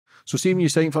So see when you're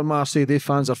saying for Marseille, the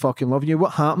fans are fucking loving you.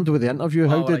 What happened with the interview?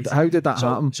 How did that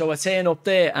happen? So I turn up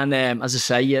there, and as I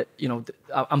say,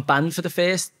 I'm banned for the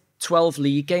first 12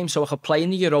 league games, so I could play in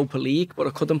the Europa League, but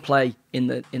I couldn't play in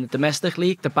the domestic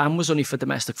league. The ban was only for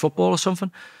domestic football or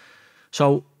something.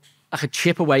 So I could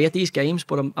chip away at these games,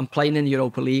 but I'm playing in the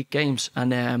Europa League games,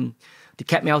 and they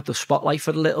kept me out the spotlight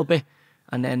for a little bit.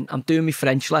 And then I'm doing my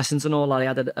French lessons and all that. I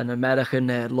had an American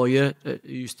lawyer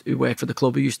who worked for the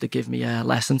club who used to give me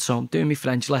lessons. So I'm doing my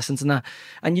French lessons and that.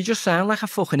 And you just sound like a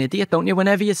fucking idiot, don't you?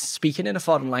 Whenever you're speaking in a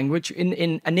foreign language,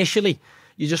 initially,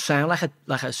 you just sound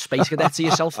like a space cadet to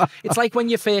yourself. It's like when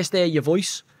you first hear your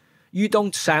voice, you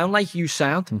don't sound like you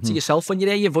sound to yourself. When you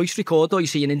hear your voice record or you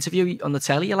see an interview on the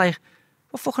telly, you're like,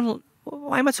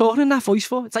 why am I talking in that voice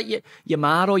for? It's like your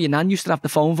ma or your nan used to have the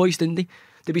phone voice, didn't they?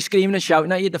 They'd be screaming and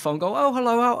shouting at you, the phone go, oh,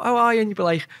 hello, how are you? And you'd be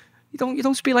like, you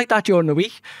don't speak like that during the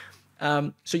week.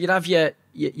 So you'd have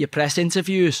your press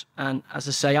interviews. And as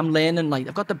I say, I'm learning, like,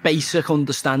 I've got the basic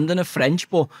understanding of French,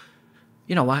 but,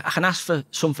 I can ask for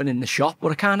something in the shop,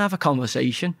 but I can't have a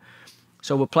conversation.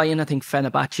 So we're playing, I think,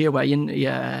 Fenerbahce away in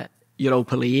the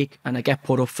Europa League, and I get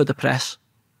put up for the press.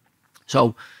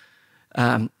 So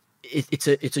it's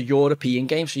a European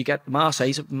game, so you get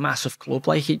Marseille's a massive club,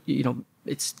 like,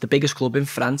 it's the biggest club in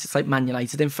France. It's like Man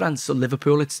United in France. So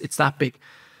Liverpool, it's that big.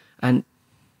 And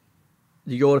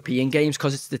the European games,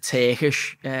 because it's the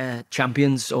Turkish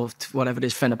champions or whatever it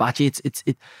is, Fenerbahce, it's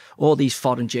all these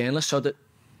foreign journalists. So that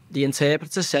the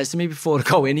interpreter says to me before I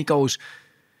go in, he goes,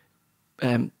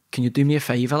 can you do me a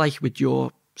favour, like, with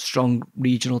your strong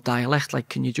regional dialect? Like,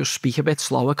 can you just speak a bit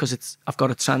slower? Because I've got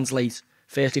to translate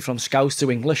firstly from Scouse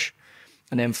to English,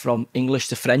 and then from English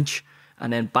to French,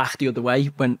 and then back the other way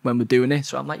when we're doing it.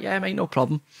 So I'm like, yeah, mate, no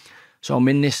problem. So I'm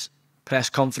in this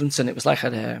press conference, and it was like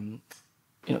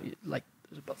like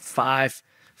about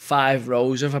five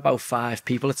rows of about 5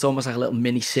 people. It's almost like a little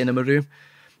mini cinema room.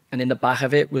 And in the back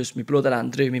of it was my brother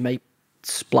Andrew, my mate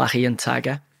Splacky and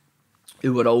Tagger,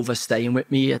 who were over staying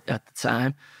with me at the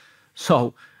time.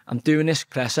 So I'm doing this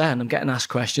presser, and I'm getting asked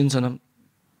questions, and I'm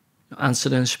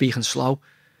answering and speaking slow.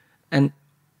 And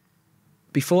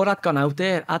before I'd gone out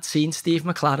there, I'd seen Steve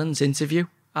McLaren's interview.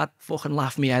 I'd fucking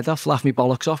laughed my head off, laughed my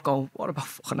bollocks off, going, what about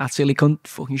fucking that silly cunt,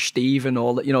 fucking Steve and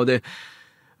all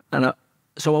that,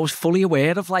 so I was fully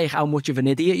aware of, like, how much of an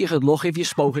idiot you could look if you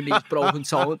spoke in these broken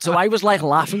tones. So I was, like,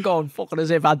 laughing, going, fucking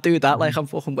as if I'd do that, like, I'm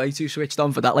fucking way too switched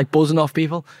on for that, like, buzzing off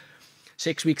people.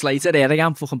 6 weeks later, there I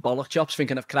am, fucking bollock chops,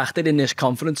 thinking I've cracked it in this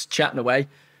conference, chatting away,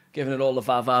 giving it all the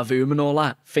va-va-voom and all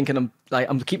that, thinking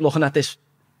I'm keep looking at this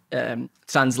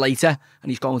translator,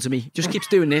 and he's going to me, just keeps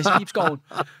doing this, keeps going.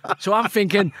 So I'm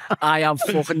thinking, I am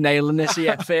fucking nailing this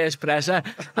here, first presser.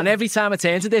 And every time I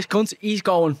turn to this cunt, he's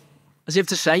going, as if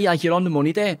to say, like, you're on the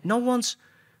money there. No one's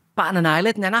batting an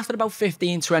eyelid. And then after about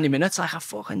 15, 20 minutes, like, I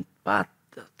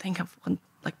think I'm fucking,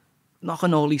 like,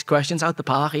 knocking all these questions out the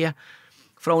park here.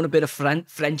 Throwing a bit of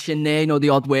French in there, the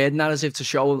odd word in that, as if to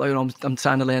show, like, I'm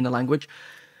trying to learn the language.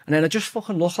 And then I just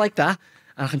fucking look like that,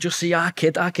 and I can just see our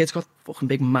kid's got fucking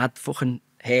big mad fucking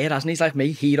hair, hasn't he? He's like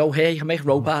me, hero hair. You can make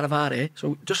rope out of our hair.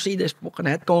 So just see this fucking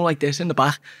head going like this in the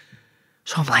back.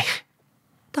 So I'm like,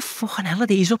 the fucking hell are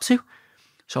these up to?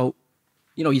 So,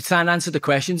 you try and answer the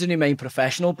questions and you remain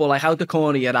professional, but, like, out the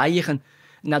corner of your eye, you can...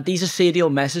 Now, these are serial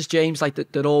messes, James. Like,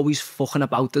 they're always fucking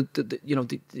about.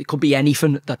 It could be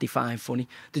anything that they find funny.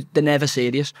 They're never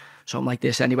serious. So I'm like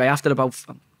this anyway. After about...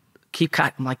 Keep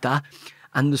catting like that.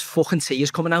 And there's fucking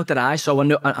tears coming out their eyes. So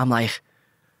I'm like,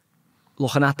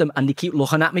 looking at them, and they keep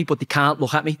looking at me, but they can't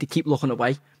look at me. They keep looking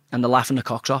away, and they're laughing the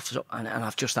cocks off. So, and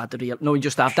I've just had you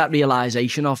just have that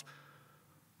realisation of,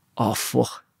 oh,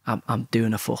 fuck, I'm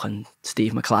doing a fucking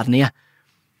Steve McLaren here.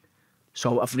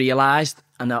 So I've realised,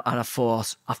 and I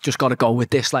thought, I've just got to go with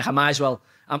this. Like, I might as well,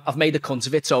 I've made a cunt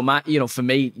of it. So, for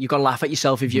me, you've got to laugh at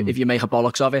yourself if you make a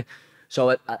bollocks of it.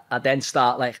 So I then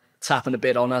start, like, tapping a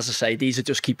bit on, as I say, these are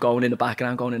just keep going in the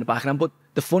background. But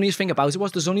the funniest thing about it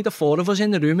was there's only the 4 of us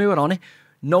in the room who were on it.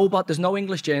 There's no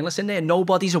English journalists in there.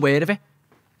 Nobody's aware of it.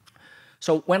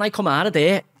 So when I come out of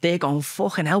there, they're going,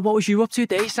 fucking hell, what was you up to?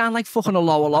 They sound like fucking a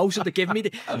low. So they're giving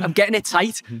me I'm getting it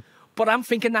tight. But I'm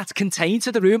thinking that's contained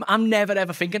to the room. I'm never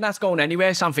ever thinking that's going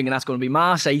anywhere. So I'm thinking that's going to be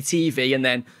Marseille TV and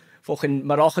then fucking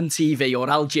Moroccan TV or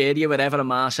Algeria, wherever in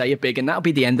Marseille are big. And that'll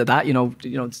be the end of that,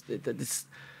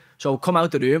 So come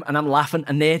out the room and I'm laughing,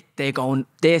 and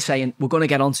they're saying, we're going to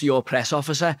get onto your press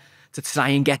officer to try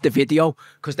and get the video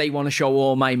because they want to show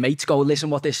all my mates, go, listen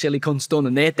what this silly cunt's done,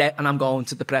 and they're dead. And I'm going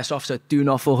to the press officer, do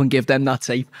not fucking give them that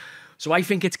tape. So I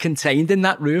think it's contained in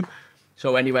that room.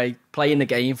 So anyway, playing the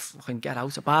game, fucking get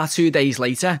out. About 2 days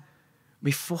later,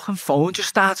 my fucking phone just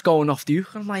starts going off, dude.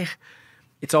 I'm like,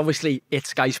 it's obviously it's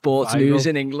Sky Sports Viral. News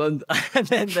in England, and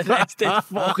then the next is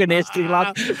fucking history,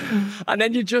 lad. And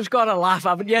then you just got to laugh,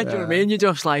 haven't you? Do you know what I mean? You're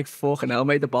just like, fucking hell,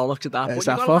 made the bollocks of that. It's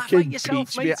but a you gotta laugh fucking at yourself,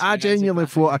 peach, mate. mate. I genuinely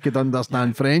thought I could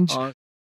understand French.